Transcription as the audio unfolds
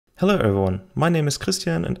Hello everyone, my name is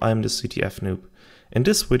Christian and I'm the CTF noob. In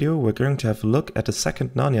this video we're going to have a look at the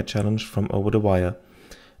second Narnia challenge from OverTheWire.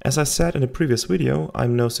 As I said in a previous video,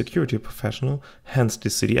 I'm no security professional, hence the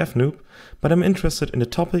CTF noob, but I'm interested in the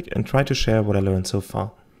topic and try to share what I learned so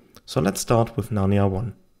far. So let's start with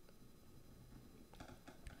narnia1.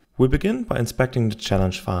 We begin by inspecting the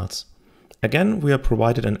challenge files. Again, we are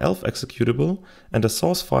provided an ELF executable and a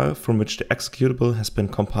source file from which the executable has been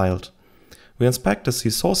compiled. We inspect the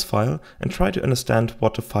C source file and try to understand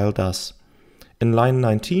what the file does. In line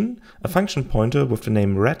 19, a function pointer with the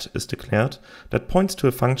name ret is declared that points to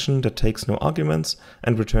a function that takes no arguments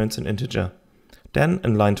and returns an integer. Then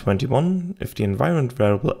in line 21, if the environment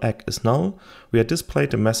variable egg is null, we are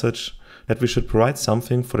displayed a message that we should provide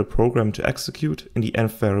something for the program to execute in the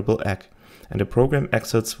env variable egg, and the program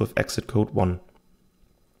exits with exit code 1.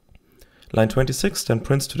 Line 26 then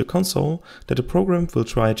prints to the console that the program will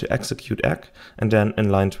try to execute egg, and then in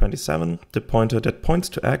line 27, the pointer that points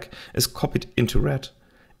to egg is copied into ret.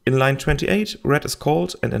 In line 28, ret is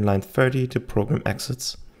called, and in line 30, the program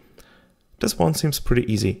exits. This one seems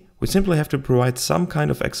pretty easy. We simply have to provide some kind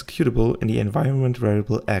of executable in the environment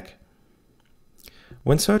variable egg.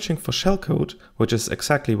 When searching for shellcode, which is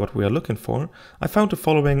exactly what we are looking for, I found the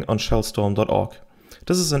following on shellstorm.org.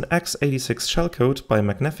 This is an x86 shellcode by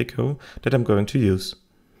Magnifico that I'm going to use.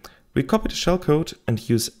 We copy the shellcode and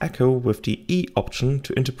use echo with the E option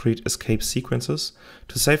to interpret escape sequences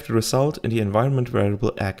to save the result in the environment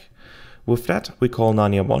variable egg. With that, we call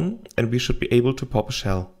narnia1 and we should be able to pop a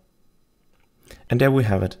shell. And there we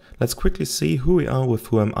have it. Let's quickly see who we are with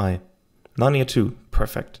who am I. Narnia2,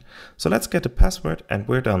 perfect. So let's get the password and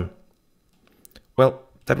we're done. Well,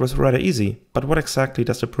 that was rather easy, but what exactly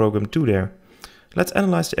does the program do there? Let's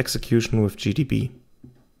analyze the execution with GDB.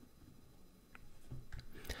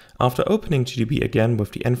 After opening GDB again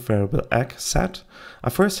with the env variable egg set, I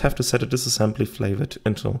first have to set a disassembly flavor to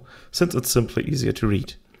Intel, since it's simply easier to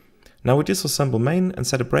read. Now we disassemble main and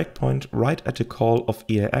set a breakpoint right at the call of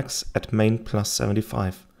EAX at main plus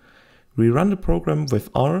 75. We run the program with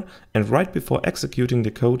R, and right before executing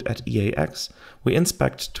the code at EAX, we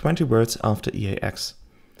inspect 20 words after EAX.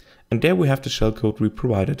 And there we have the shellcode we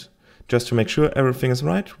provided. Just to make sure everything is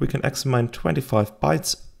right, we can examine 25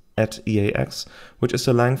 bytes at EAX, which is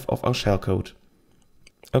the length of our shellcode.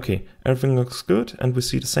 Okay, everything looks good and we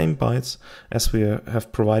see the same bytes as we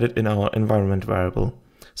have provided in our environment variable.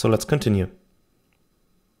 So let's continue.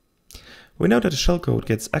 We know that the shellcode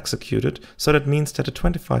gets executed, so that means that the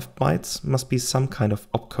 25 bytes must be some kind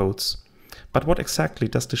of opcodes. But what exactly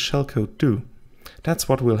does the shellcode do? That's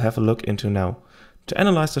what we'll have a look into now. To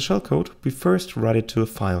analyze the shellcode, we first write it to a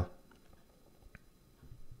file.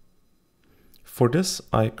 For this,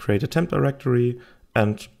 I create a temp directory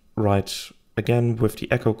and write again with the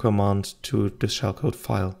echo command to the shellcode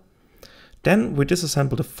file. Then we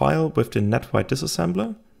disassemble the file with the netwrite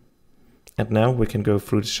disassembler. And now we can go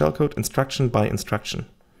through the shellcode instruction by instruction.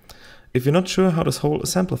 If you're not sure how this whole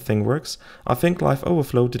assembler thing works, I think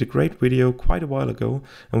liveoverflow did a great video quite a while ago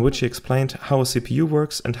in which he explained how a CPU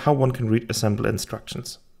works and how one can read assembler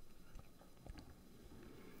instructions.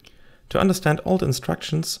 To understand all the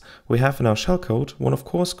instructions we have in our shellcode, one of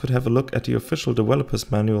course could have a look at the official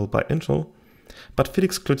developer's manual by Intel, but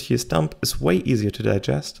Felix Cloutiers' dump is way easier to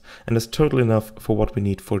digest and is totally enough for what we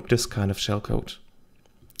need for this kind of shellcode.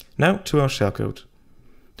 Now to our shellcode.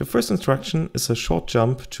 The first instruction is a short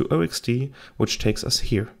jump to OXT, which takes us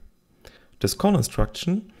here. This call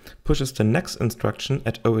instruction pushes the next instruction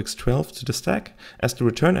at OX12 to the stack as the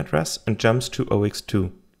return address and jumps to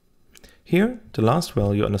OX2. Here, the last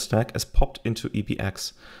value on the stack is popped into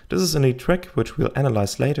EBX. This is a neat trick which we'll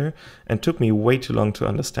analyze later and took me way too long to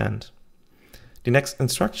understand. The next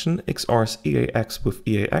instruction XORs EAX with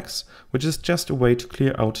EAX, which is just a way to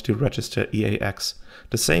clear out the register EAX.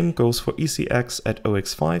 The same goes for ECX at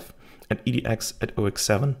OX5 and EDX at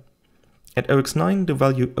OX7. At OX9, the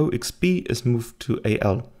value OXB is moved to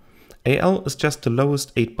AL. AL is just the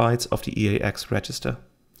lowest 8 bytes of the EAX register.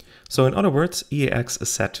 So in other words, EAX is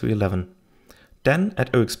set to 11. Then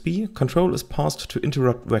at OXB, control is passed to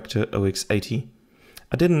interrupt vector OX80.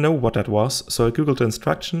 I didn't know what that was, so I googled the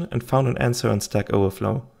instruction and found an answer on Stack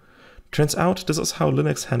Overflow. Turns out this is how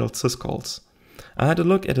Linux handles syscalls. I had a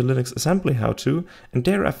look at the Linux assembly HOWTO and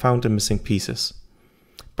there I found the missing pieces.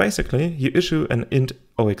 Basically, you issue an int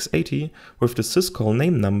OX80 with the syscall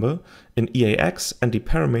name number in EAX and the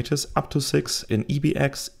parameters up to 6 in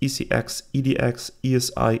EBX, ECX, EDX,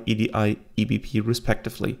 ESI, EDI, EBP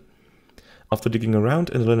respectively. After digging around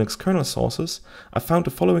in the Linux kernel sources, I found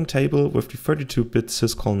the following table with the 32-bit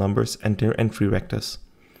syscall numbers and their entry vectors.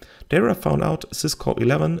 There I found out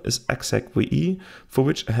syscall11 is execve, for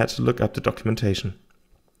which I had to look up the documentation.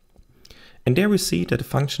 And there we see that the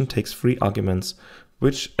function takes 3 arguments,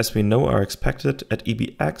 which as we know are expected at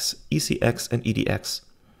ebx, ecx and edx.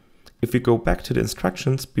 If we go back to the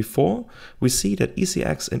instructions before, we see that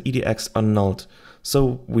ecx and edx are nulled,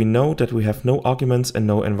 so we know that we have no arguments and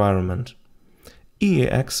no environment.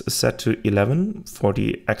 EAX is set to 11 for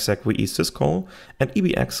the execve syscall, and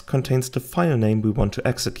EBX contains the file name we want to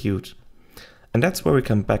execute. And that's where we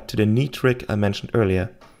come back to the neat trick I mentioned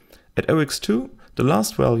earlier. At OX2, the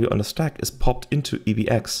last value on the stack is popped into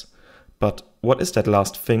EBX. But what is that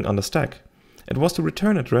last thing on the stack? It was the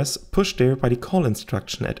return address pushed there by the call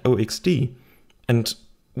instruction at OXD. And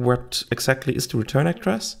what exactly is the return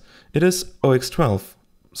address? It is OX12.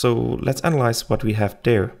 So let's analyze what we have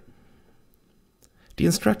there. The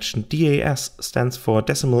instruction DAS stands for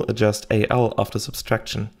decimal adjust AL after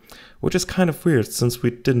subtraction, which is kind of weird since we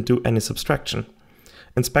didn't do any subtraction.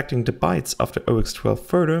 Inspecting the bytes after OX12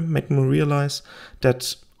 further made me realize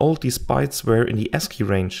that all these bytes were in the ASCII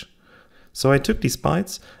range. So I took these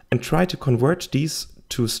bytes and tried to convert these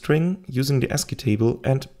to string using the ASCII table,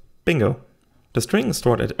 and bingo! The string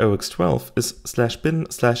stored at OX12 is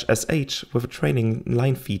 /bin/sh with a trailing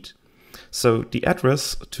line feed. So the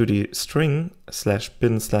address to the string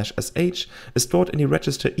 /bin/sh is stored in the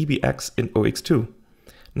register EBX in OX2.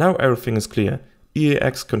 Now everything is clear.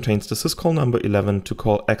 EAX contains the syscall number 11 to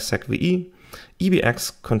call execve,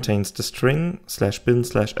 EBX contains the string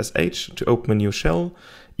 /bin/sh to open a new shell,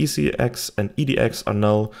 ECX and EDX are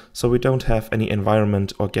null, so we don't have any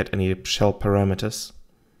environment or get any shell parameters.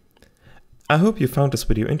 I hope you found this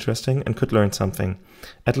video interesting and could learn something.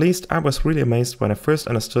 At least I was really amazed when I first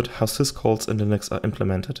understood how syscalls in Linux are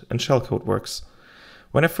implemented and shellcode works.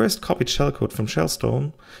 When I first copied shellcode from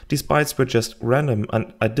Shellstone, these bytes were just random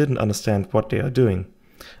and I didn't understand what they are doing.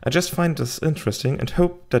 I just find this interesting and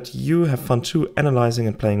hope that you have fun too analyzing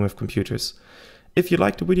and playing with computers. If you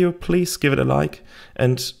liked the video, please give it a like,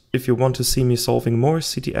 and if you want to see me solving more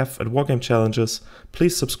CTF and wargame challenges,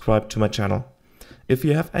 please subscribe to my channel. If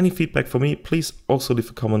you have any feedback for me, please also leave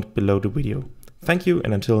a comment below the video. Thank you,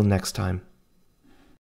 and until next time.